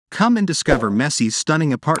Come and discover Messi's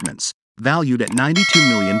stunning apartments, valued at $92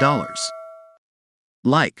 million.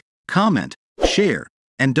 Like, comment, share,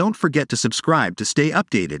 and don't forget to subscribe to stay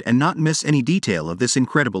updated and not miss any detail of this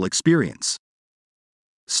incredible experience.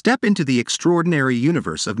 Step into the extraordinary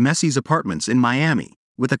universe of Messi's apartments in Miami,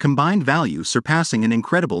 with a combined value surpassing an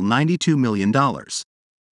incredible $92 million.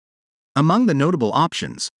 Among the notable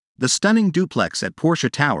options, the stunning duplex at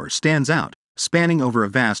Porsche Tower stands out, spanning over a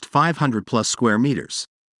vast 500-plus square meters.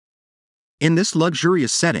 In this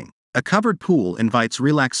luxurious setting, a covered pool invites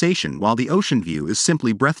relaxation while the ocean view is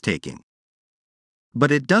simply breathtaking.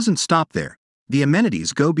 But it doesn't stop there. The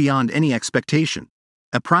amenities go beyond any expectation.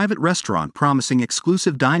 A private restaurant promising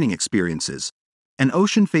exclusive dining experiences, an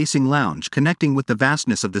ocean-facing lounge connecting with the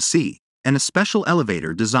vastness of the sea, and a special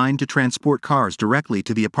elevator designed to transport cars directly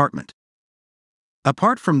to the apartment.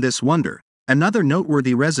 Apart from this wonder, another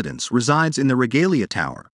noteworthy residence resides in the Regalia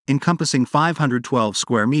Tower, encompassing 512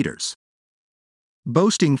 square meters.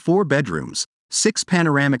 Boasting 4 bedrooms, 6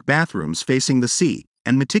 panoramic bathrooms facing the sea,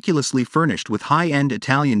 and meticulously furnished with high-end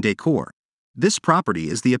Italian decor, this property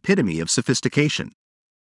is the epitome of sophistication.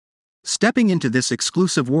 Stepping into this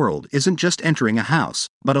exclusive world isn't just entering a house,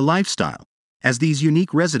 but a lifestyle, as these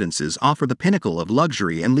unique residences offer the pinnacle of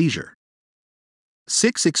luxury and leisure.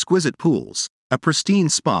 6 exquisite pools, a pristine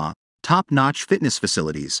spa, top-notch fitness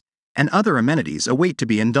facilities, and other amenities await to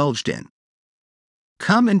be indulged in.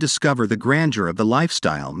 Come and discover the grandeur of the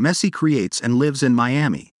lifestyle Messi creates and lives in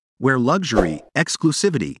Miami, where luxury,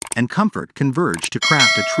 exclusivity, and comfort converge to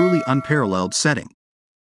craft a truly unparalleled setting.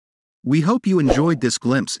 We hope you enjoyed this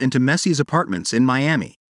glimpse into Messi's apartments in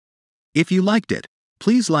Miami. If you liked it,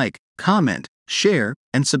 please like, comment, share,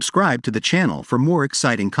 and subscribe to the channel for more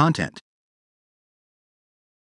exciting content.